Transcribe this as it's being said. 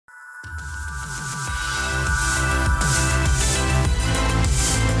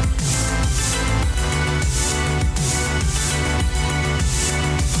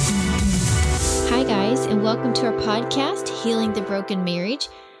welcome to our podcast, Healing the Broken Marriage.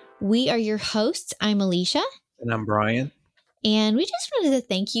 We are your hosts. I'm Elisha. And I'm Brian. And we just wanted to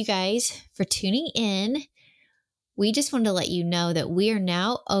thank you guys for tuning in. We just wanted to let you know that we are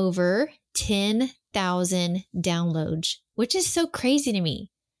now over 10,000 downloads, which is so crazy to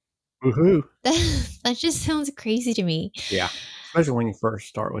me. Woohoo. That just sounds crazy to me. Yeah. Especially when you first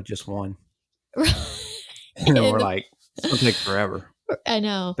start with just one. Right. And then we're like, it's going to take forever. I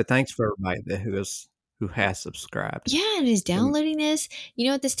know. But thanks for everybody who has subscribed. Yeah, and is downloading this. You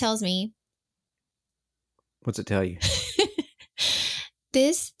know what this tells me? What's it tell you?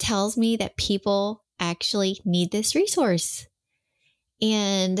 This tells me that people actually need this resource.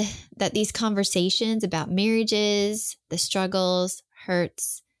 And that these conversations about marriages, the struggles,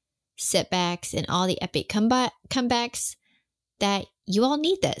 hurts, setbacks, and all the epic comebacks, that you all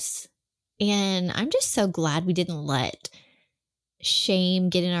need this. And I'm just so glad we didn't let shame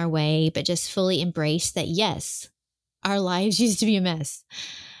get in our way, but just fully embrace that, yes, our lives used to be a mess.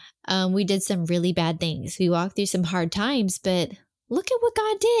 We did some really bad things. We walked through some hard times, but look at what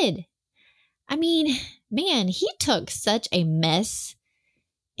God did. I mean, man, he took such a mess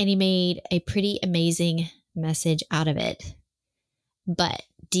and he made a pretty amazing message out of it. But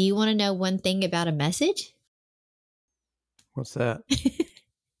do you want to know one thing about a message? What's that?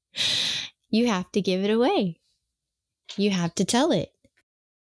 You have to give it away. You have to tell it.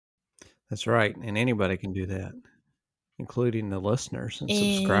 That's right. And anybody can do that, including the listeners and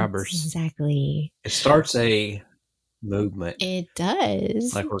subscribers. Exactly. It starts a movement. It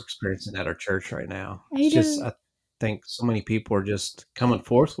does. Like we're experiencing at our church right now. I think so many people are just coming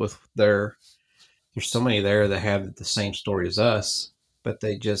forth with there's so many there that have the same story as us, but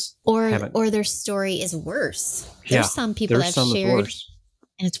they just haven't. Or their story is worse. There's some people that have shared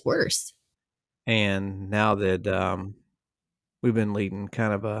and it's worse. And now that we've been leading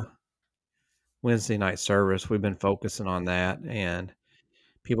kind of a Wednesday night service, we've been focusing on that, and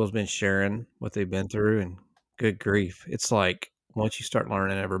people's been sharing what they've been through, and good grief. It's like once you start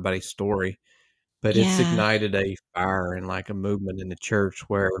learning everybody's story, but it's ignited a fire and like a movement in the church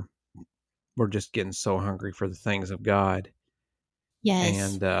where we're just getting so hungry for the things of God.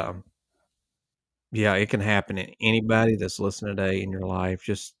 Yes. And yeah, it can happen to anybody that's listening today in your life.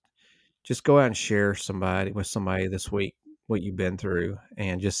 Just go out and share with somebody this week what you've been through,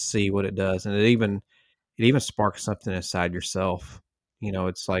 and just see what it does. And it even sparks something inside yourself. You know,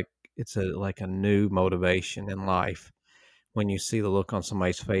 it's like like a new motivation in life when you see the look on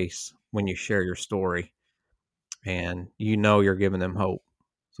somebody's face when you share your story, and you're giving them hope.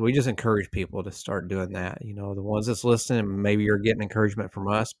 So we just encourage people to start doing that. You know, the ones that's listening, maybe you're getting encouragement from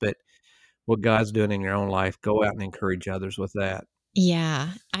us, but what God's doing in your own life, go out and encourage others with that.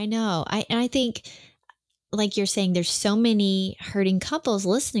 Yeah, I know. I think, like you're saying, there's so many hurting couples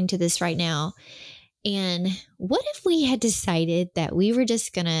listening to this right now. And what if we had decided that we were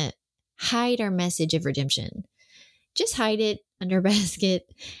just going to hide our message of redemption? Just hide it under a basket.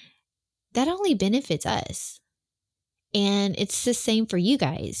 That only benefits us. And it's the same for you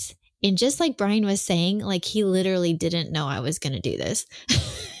guys. And just like Brian was saying, like he literally didn't know I was going to do this.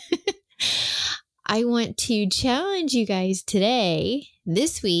 I want to challenge you guys today,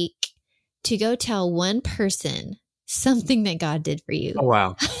 this week, to go tell one person something that God did for you. Oh,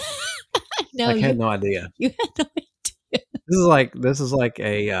 wow. No, I had no idea. You had no idea. This is like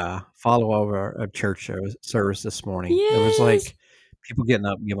a follow-over of church service this morning. Yes. There was like people getting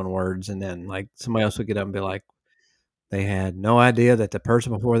up giving words, and then like somebody else would get up and be like, they had no idea that the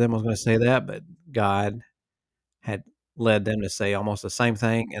person before them was going to say that, but God had led them to say almost the same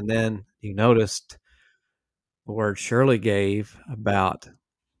thing. And then you noticed the word Shirley gave about,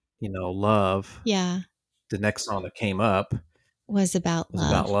 love. Yeah. The next song that came up was about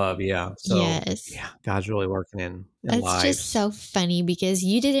love. Yeah. So yes. Yeah, God's really working in That's lives. Just so funny because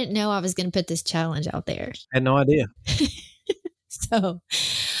you didn't know I was going to put this challenge out there. I had no idea. So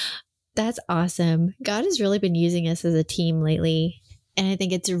that's awesome. God has really been using us as a team lately. And I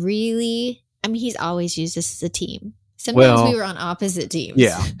think it's really, he's always used us as a team. Sometimes we were on opposite teams.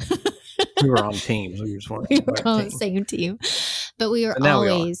 Yeah. We were on teams. We were on the same team. But we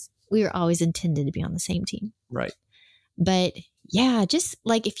were always intended to be on the same team. Right. But yeah, just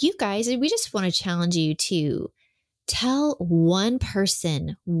like if you guys, we just want to challenge you to tell one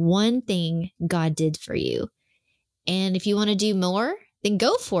person one thing God did for you. And if you want to do more, then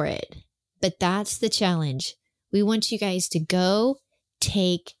go for it. But that's the challenge. We want you guys to go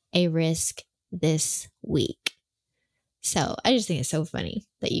take a risk this week. So I just think it's so funny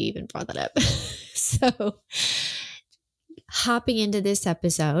that you even brought that up. So hopping into this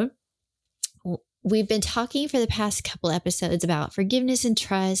episode, we've been talking for the past couple episodes about forgiveness and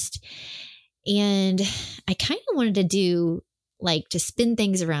trust. And I kind of wanted to do to spin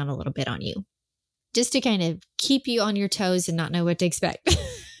things around a little bit on you, just to kind of keep you on your toes and not know what to expect.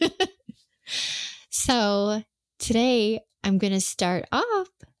 So today I'm going to start off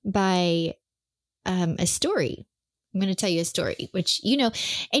by a story. I'm going to tell you a story, which,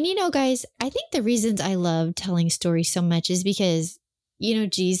 guys, I think the reasons I love telling stories so much is because,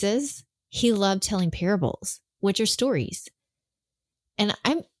 Jesus, he loved telling parables, which are stories. And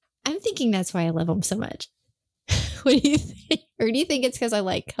I'm thinking that's why I love them so much. What do you think? Or do you think it's because I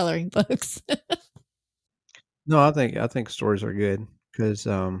like coloring books? No, I think stories are good because,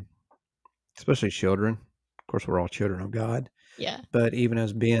 especially children. Of course, we're all children of God, Yeah. but even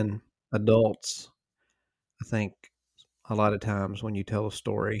as being adults, I think a lot of times when you tell a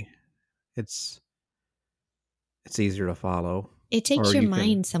story, it's it's easier to follow, It takes or your you can.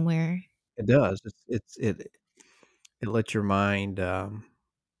 mind somewhere. It does. It lets your mind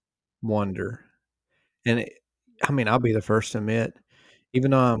wonder, and I mean, I'll be the first to admit,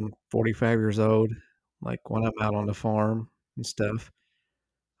 even though I'm 45 years old, like when I'm out on the farm and stuff,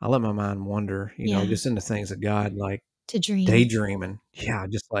 I let my mind wander, Yeah. just into things that God, like To dream. daydreaming. Yeah,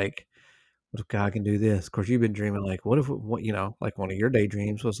 just like, what if God can do this? Of course, you've been dreaming, like, what if, like one of your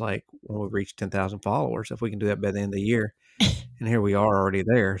daydreams was like when we reach 10,000 followers, if we can do that by the end of the year. And here we are already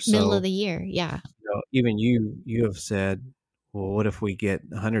there. Middle of So, the year. Yeah. even you have said, well, what if we get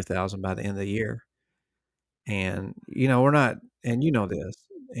 100,000 by the end of the year? And, we're not, and this,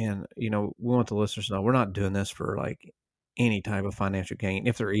 and, we want the listeners to know we're not doing this for like any type of financial gain,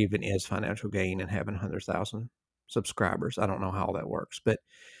 if there even is financial gain in having 100,000 subscribers. I don't know how that works, but,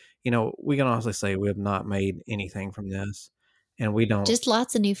 we can honestly say we have not made anything from this, and we don't. Just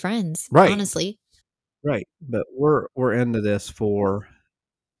lots of new friends, Right, honestly. right. But we're into this for,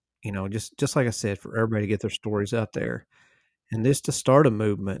 just like I said, for everybody to get their stories out there and just to start a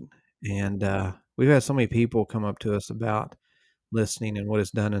movement. And we've had so many people come up to us about listening and what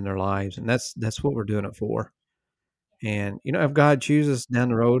it's done in their lives, and that's what we're doing it for. And if God chooses down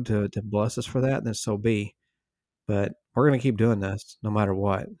the road to bless us for that, then so be. But we're going to keep doing this no matter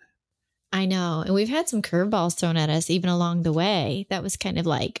what. I know. And we've had some curveballs thrown at us even along the way. That was kind of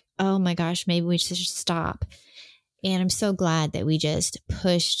like, oh my gosh, maybe we should stop. And I'm so glad that we just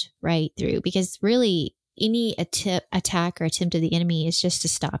pushed right through, because really any attack or attempt of the enemy is just to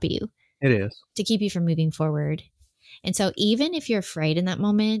stop you, It is. to keep you from moving forward. And so even if you're afraid in that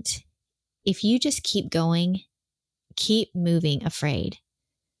moment, if you just keep going, keep moving afraid,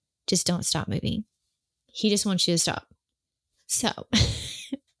 just don't stop moving. He just wants you to stop. So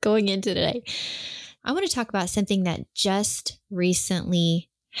going into today, I want to talk about something that just recently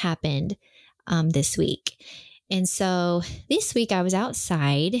happened this week. And so this week I was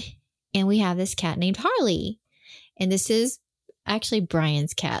outside and we have this cat named Harley. And this is actually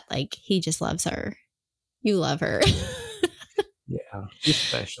Brian's cat. Like, he just loves her. You love her. Yeah, she's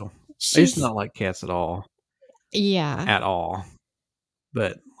special. I used to She's, not like cats at all, yeah, at all.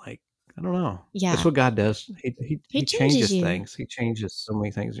 But like, I don't know. It's yeah. what God does. He he, He he changes changes you. things. He changes so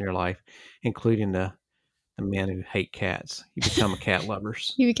many things in your life, including the men who hate cats. You become a cat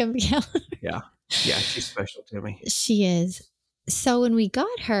lovers. You become a cat. Yeah, yeah. She's special to me. She is. So when we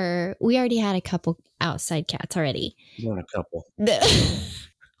got her, we already had a couple outside cats already. More than a couple.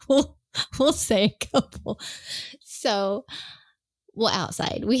 we'll, we'll say a couple. So, well,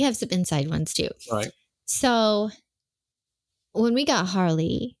 outside. We have some inside ones too. Right. So when we got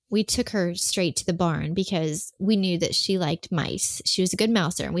Harley, we took her straight to the barn because we knew that she liked mice. She was a good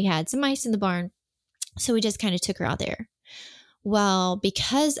mouser, and we had some mice in the barn. So we just kind of took her out there. Well,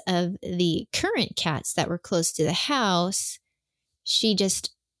 because of the current cats that were close to the house, she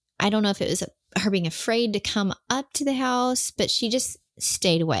just, I don't know if it was her being afraid to come up to the house, but she just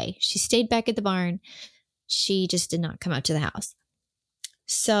stayed away. She stayed back at the barn. She just did not come up to the house.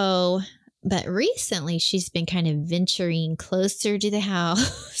 So, but recently she's been kind of venturing closer to the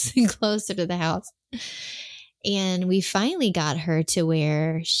house and closer to the house. And we finally got her to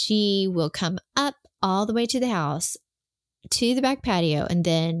where she will come up all the way to the house, to the back patio, and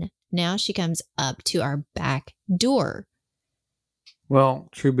then now she comes up to our back door. Well,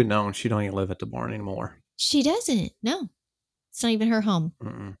 true be known, she don't even live at the barn anymore. She doesn't. No, it's not even her home.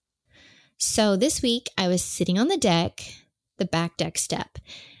 Mm-mm. So this week I was sitting on the deck, the back deck step.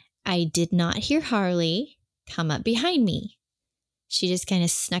 I did not hear Harley come up behind me. She just kind of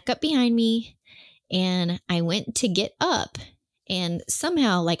snuck up behind me, and I went to get up, and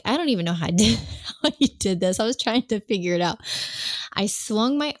somehow, like, I don't even know how you did this. I was trying to figure it out. I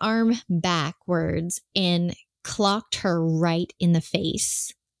swung my arm backwards and clocked her right in the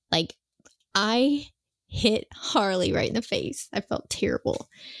face. Like, I hit Harley right in the face. I felt terrible.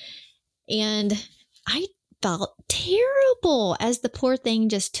 And I felt terrible as the poor thing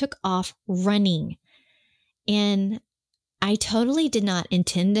just took off running. And I totally did not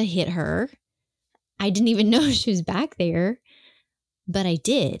intend to hit her. I didn't even know she was back there, but I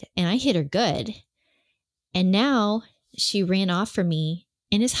did. And I hit her good. And now she ran off from me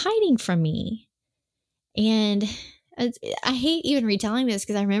and is hiding from me. And I hate even retelling this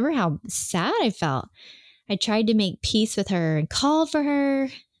because I remember how sad I felt. I tried to make peace with her and called for her,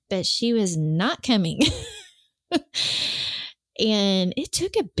 but she was not coming. And it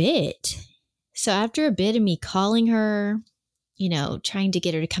took a bit. So after a bit of me calling her, trying to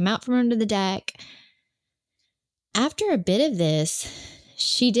get her to come out from under the deck, after a bit of this,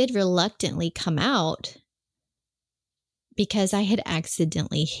 she did reluctantly come out because I had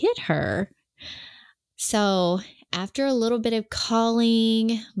accidentally hit her. So after a little bit of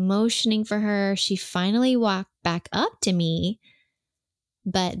calling, motioning for her, she finally walked back up to me.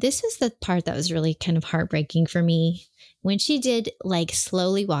 But this was the part that was really kind of heartbreaking for me. When she did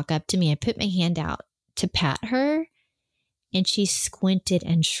slowly walk up to me, I put my hand out to pat her and she squinted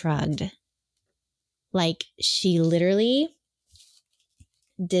and shrugged. Like she literally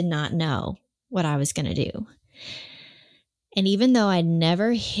did not know what I was going to do. And even though I'd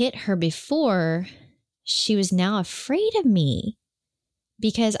never hit her before, she was now afraid of me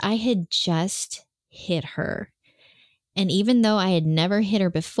because I had just hit her. And even though I had never hit her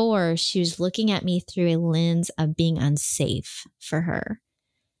before, she was looking at me through a lens of being unsafe for her,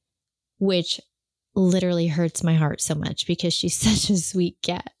 which literally hurts my heart so much because she's such a sweet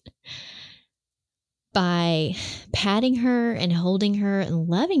cat. By patting her and holding her and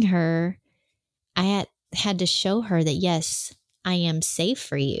loving her, I had to show her that, yes, I am safe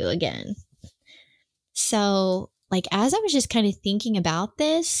for you again. So, as I was just kind of thinking about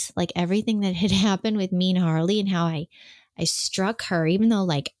this, everything that had happened with me and Harley and how I struck her, even though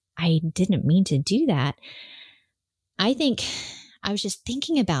I didn't mean to do that. I think I was just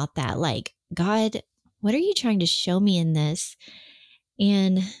thinking about that. God, what are you trying to show me in this?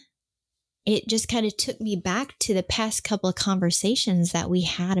 And it just kind of took me back to the past couple of conversations that we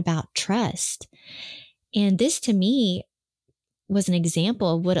had about trust. And this to me was an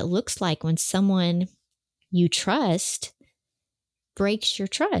example of what it looks like when someone you trust breaks your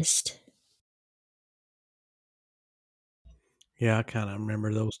trust. Yeah, I kind of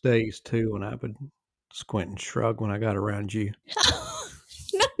remember those days too when I would squint and shrug when I got around you.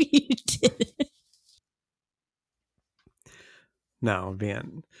 No, you didn't. No,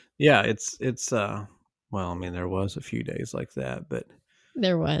 yeah, well, I mean, there was a few days like that, but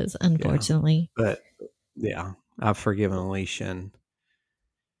There was, yeah, unfortunately. but yeah, I've forgiven Elisha and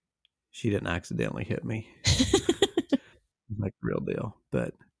she didn't accidentally hit me, like real deal,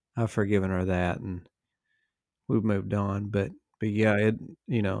 but I've forgiven her that and we've moved on, but yeah, I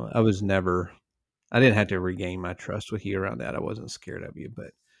didn't have to regain my trust with you around that. I wasn't scared of you,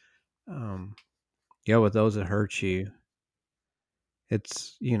 but, um, yeah, with those that hurt you,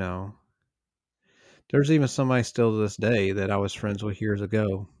 it's, there's even somebody still to this day that I was friends with years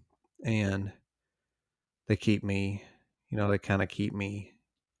ago, and they keep me, they kind of keep me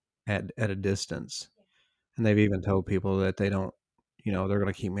at a distance. And they've even told people that they don't, they're going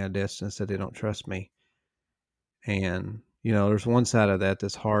to keep me at a distance, that they don't trust me. And, there's one side of that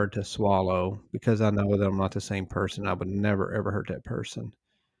that's hard to swallow because I know that I'm not the same person. I would never, ever hurt that person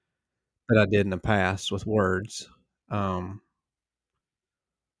that I did in the past with words. Um,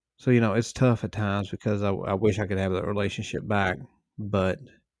 so, it's tough at times because I wish I could have that relationship back. But,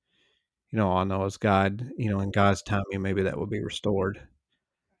 I know it's God, in God's timing, maybe that will be restored.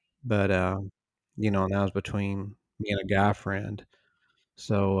 But, and that was between me and a guy friend.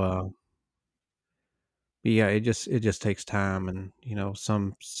 So, but yeah, it just takes time, and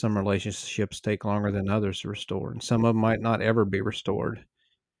some relationships take longer than others to restore, and some of them might not ever be restored.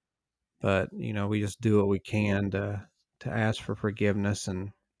 But we just do what we can to ask for forgiveness,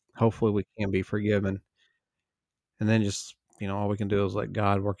 and hopefully we can be forgiven. And then just all we can do is let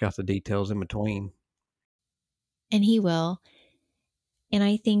God work out the details in between. And he will. And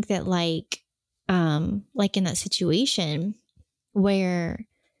I think that in that situation where,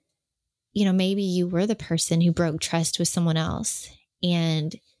 maybe you were the person who broke trust with someone else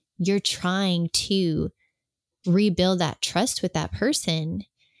and you're trying to rebuild that trust with that person,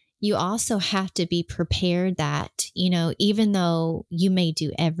 you also have to be prepared that, even though you may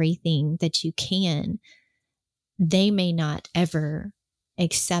do everything that you can, they may not ever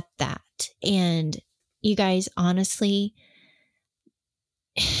accept that. And you guys, honestly,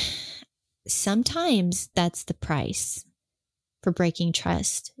 sometimes that's the price for breaking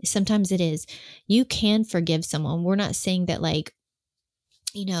trust. Sometimes it is. You can forgive someone. We're not saying that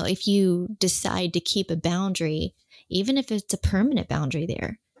if you decide to keep a boundary, even if it's a permanent boundary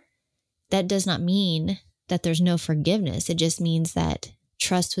there, that does not mean that there's no forgiveness. It just means that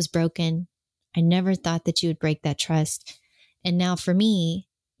trust was broken. I never thought that you would break that trust. And now for me,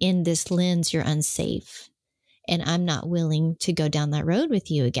 in this lens, you're unsafe. And I'm not willing to go down that road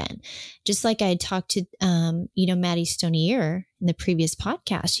with you again. Just like I had talked to, Maddie Stonier in the previous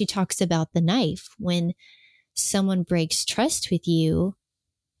podcast, she talks about the knife. When someone breaks trust with you,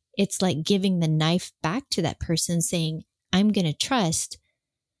 it's like giving the knife back to that person, saying, I'm going to trust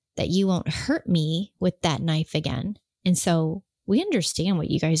that you won't hurt me with that knife again. And so we understand what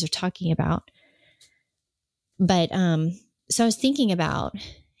you guys are talking about. But so I was thinking about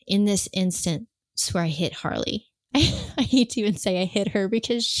in this instance where I hit Harley. I hate to even say I hit her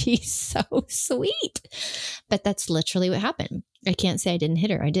because she's so sweet. But that's literally what happened. I can't say I didn't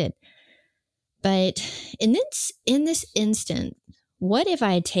hit her. I did. But in this instant, what if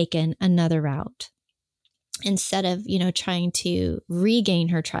I had taken another route? Instead of, trying to regain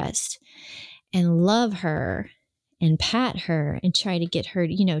her trust and love her and pat her and try to get her,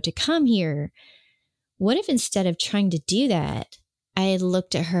 to come here. What if instead of trying to do that, I had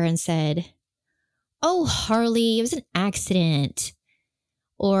looked at her and said, oh, Harley, it was an accident.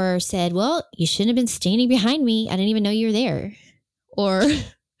 Or said, well, you shouldn't have been standing behind me. I didn't even know you were there. Or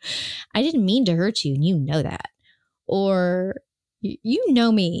I didn't mean to hurt you and you know that. Or you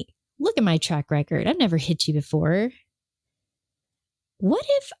know me. Look at my track record. I've never hit you before. What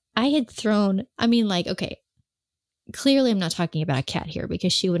if I had thrown, okay, clearly I'm not talking about a cat here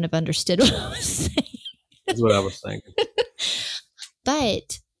because she wouldn't have understood what I was saying. That's what I was thinking.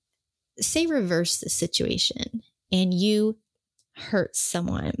 But say reverse the situation and you hurt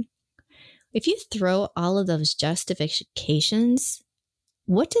someone. If you throw all of those justifications,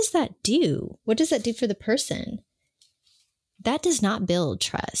 what does that do? What does that do for the person? That does not build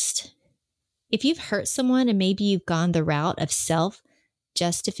trust. If you've hurt someone and maybe you've gone the route of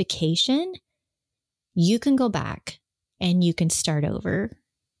self-justification, you can go back and you can start over.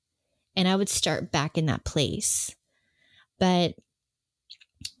 And I would start back in that place. But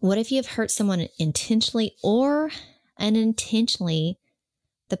what if you've hurt someone intentionally or unintentionally?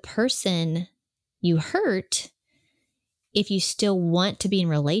 The person you hurt, if you still want to be in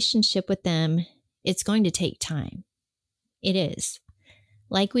relationship with them, it's going to take time. It is.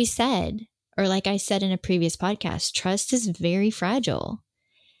 Like we said, or like I said in a previous podcast, trust is very fragile.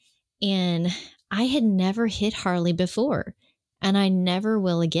 And I had never hit Harley before, and I never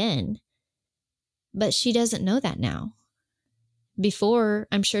will again. But she doesn't know that now. Before,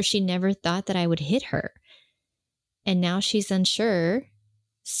 I'm sure she never thought that I would hit her. And now she's unsure,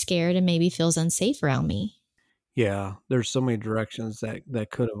 scared, and maybe feels unsafe around me. Yeah, there's so many directions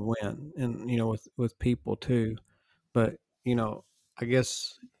that could have went, and with people too. But I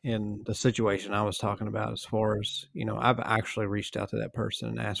guess in the situation I was talking about, as far as I've actually reached out to that person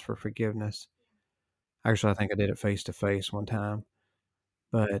and asked for forgiveness. Actually, I think I did it face to face one time,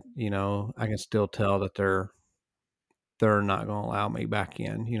 but I can still tell that they're not going to allow me back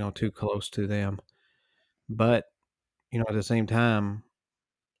in, too close to them. But at the same time,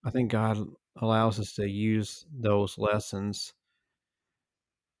 I think God allows us to use those lessons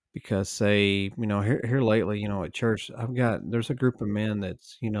because, say, here lately, at church, there's a group of men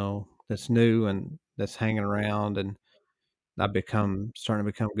that's new and that's hanging around, and starting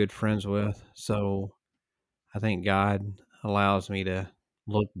to become good friends with. So I think God allows me to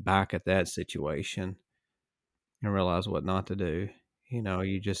look back at that situation and realize what not to do.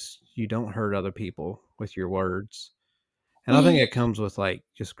 You don't hurt other people with your words. And I think it comes with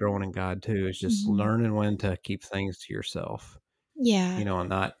just growing in God too. It's just learning when to keep things to yourself, Yeah. and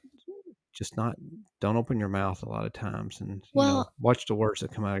not don't open your mouth a lot of times, and Well, watch the words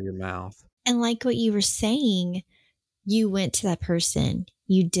that come out of your mouth. and like what you were saying, you went to that person,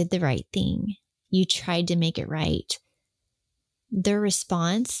 you did the right thing, you tried to make it right. Their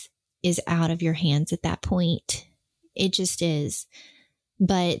response is out of your hands at that point. It just is.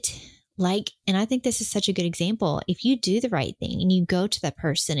 But and I think this is such a good example. If you do the right thing and you go to that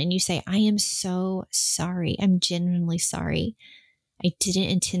person and you say, I am so sorry. I'm genuinely sorry. I didn't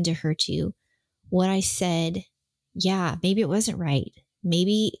intend to hurt you. What I said, yeah, maybe it wasn't right.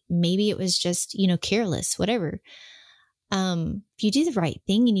 Maybe it was just, careless, whatever. If you do the right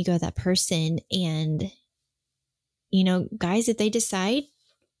thing and you go to that person and, guys, if they decide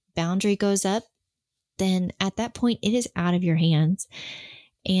boundary goes up, then at that point it is out of your hands.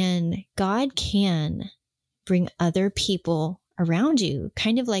 And God can bring other people around you,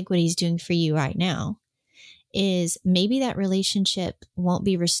 kind of like what he's doing for you right now. Is maybe that relationship won't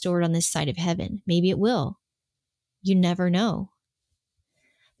be restored on this side of heaven. Maybe it will. You never know.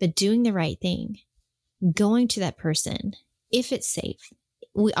 but doing the right thing, going to that person, if it's safe.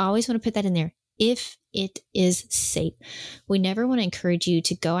 We always want to put that in there. If it is safe. We never want to encourage you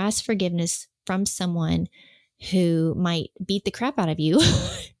to go ask forgiveness from someone who might beat the crap out of you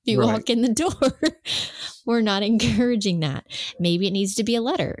if you walk in the door. We're not encouraging that. Maybe it needs to be a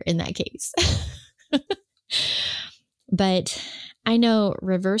letter in that case. But I know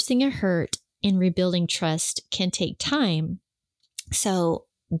reversing a hurt and rebuilding trust can take time. So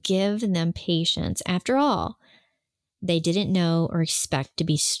give them patience. After all, they didn't know or expect to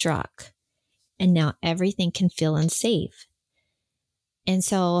be struck. And now everything can feel unsafe. And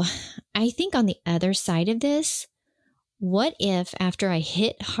so I think on the other side of this, what if after I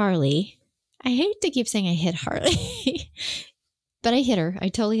hit Harley, I hate to keep saying I hit Harley, but I hit her. I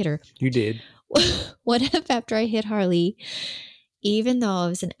totally hit her. You did. What if after I hit Harley, even though it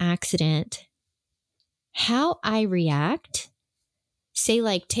was an accident, how I react, say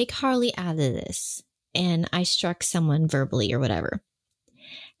like take Harley out of this and I struck someone verbally or whatever,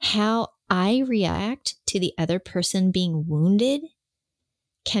 how I react to the other person being wounded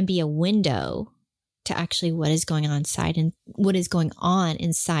can be a window to actually what is going on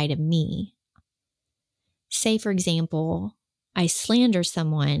inside of me. Say, for example, I slander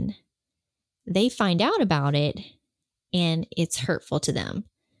someone, they find out about it and it's hurtful to them.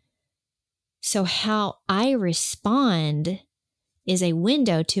 So how I respond is a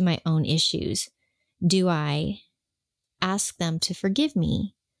window to my own issues. Do I ask them to forgive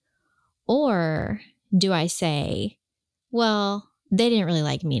me? Or do I say, well, they didn't really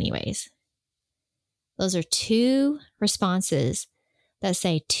like me anyways? Those are two responses that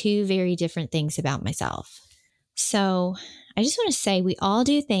say two very different things about myself. So I just want to say we all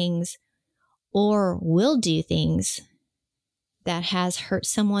do things or will do things that has hurt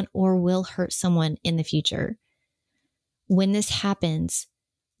someone or will hurt someone in the future. When this happens,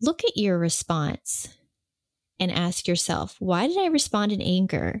 look at your response and ask yourself, why did I respond in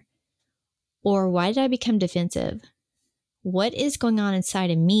anger? Or why did I become defensive? What is going on inside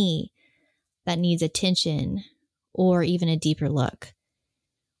of me that needs attention or even a deeper look?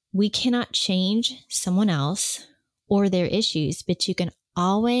 We cannot change someone else or their issues, but you can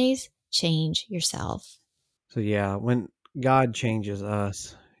always change yourself. So yeah, when God changes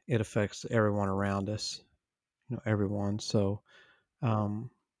us, it affects everyone around us, everyone. So,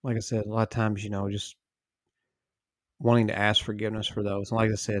 like I said, a lot of times, just wanting to ask forgiveness for those. And like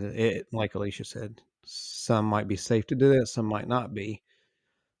I said, like Elisha said, some might be safe to do that, some might not be.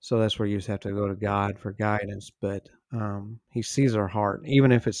 So that's where you just have to go to God for guidance. But He sees our heart.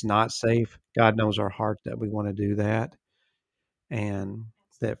 Even if it's not safe, God knows our heart that we want to do that. And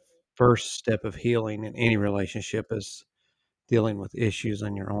that first step of healing in any relationship is dealing with issues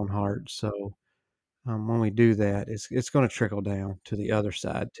in your own heart. So when we do that, it's going to trickle down to the other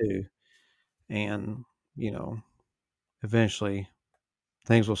side too. And, eventually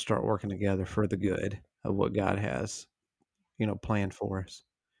things will start working together for the good of what God has, planned for us.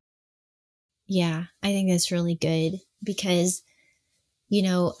 Yeah, I think that's really good because,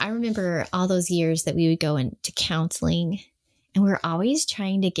 I remember all those years that we would go into counseling and we were always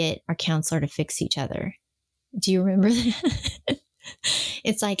trying to get our counselor to fix each other. Do you remember that?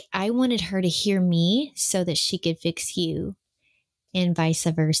 It's like I wanted her to hear me so that she could fix you and vice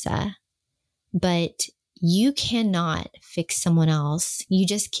versa. But you cannot fix someone else. You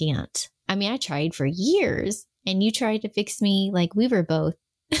just can't. I mean, I tried for years and you tried to fix me like we were both.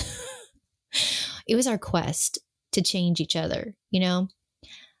 It was our quest to change each other,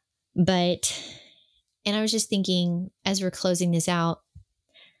 But, and I was just thinking as we're closing this out,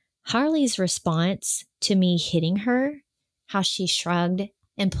 Harley's response to me hitting her, how she shrugged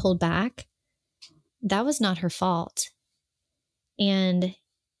and pulled back, that was not her fault. And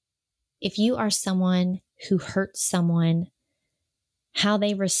if you are someone who hurts someone, how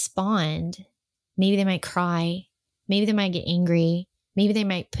they respond, maybe they might cry, maybe they might get angry, maybe they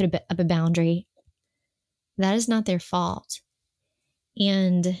might put up a boundary. That is not their fault.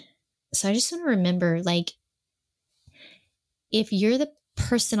 And so I just want to remember, like, if you're the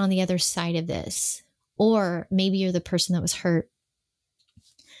person on the other side of this, or maybe you're the person that was hurt,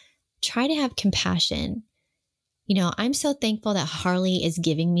 try to have compassion. I'm so thankful that Harley is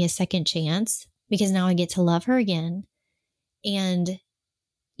giving me a second chance because now I get to love her again. And,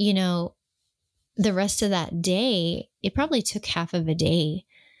 the rest of that day, it probably took half of a day,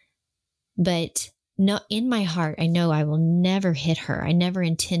 but no, in my heart, I know I will never hit her. I never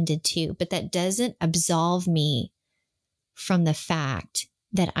intended to, but that doesn't absolve me from the fact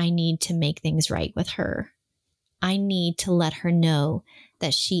that I need to make things right with her. I need to let her know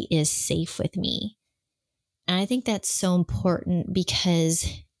that she is safe with me. And I think that's so important because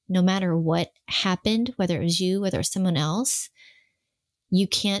no matter what happened, whether it was you, whether it was someone else, you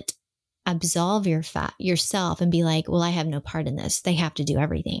can't absolve yourself and be like, well, I have no part in this. They have to do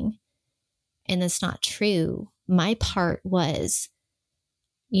everything. And that's not true. My part was,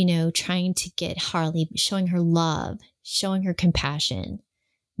 trying to get Harley, showing her love, showing her compassion,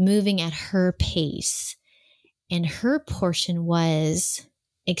 moving at her pace. And her portion was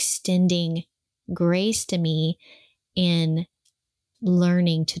extending grace to me and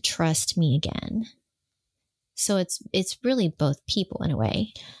learning to trust me again. So it's really both people in a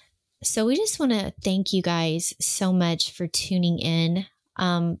way. So we just want to thank you guys so much for tuning in.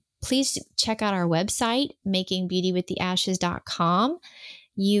 Please check out our website, makingbeautywiththeashes.com.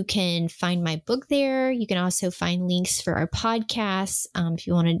 You can find my book there. You can also find links for our podcasts. If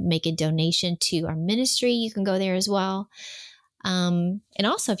you want to make a donation to our ministry, you can go there as well. And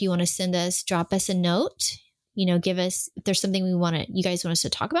also, if you want to drop us a note, give us, if there's something you guys want us to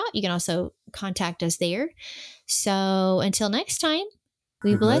talk about, you can also contact us there. So until next time,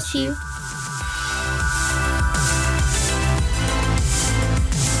 we bless you.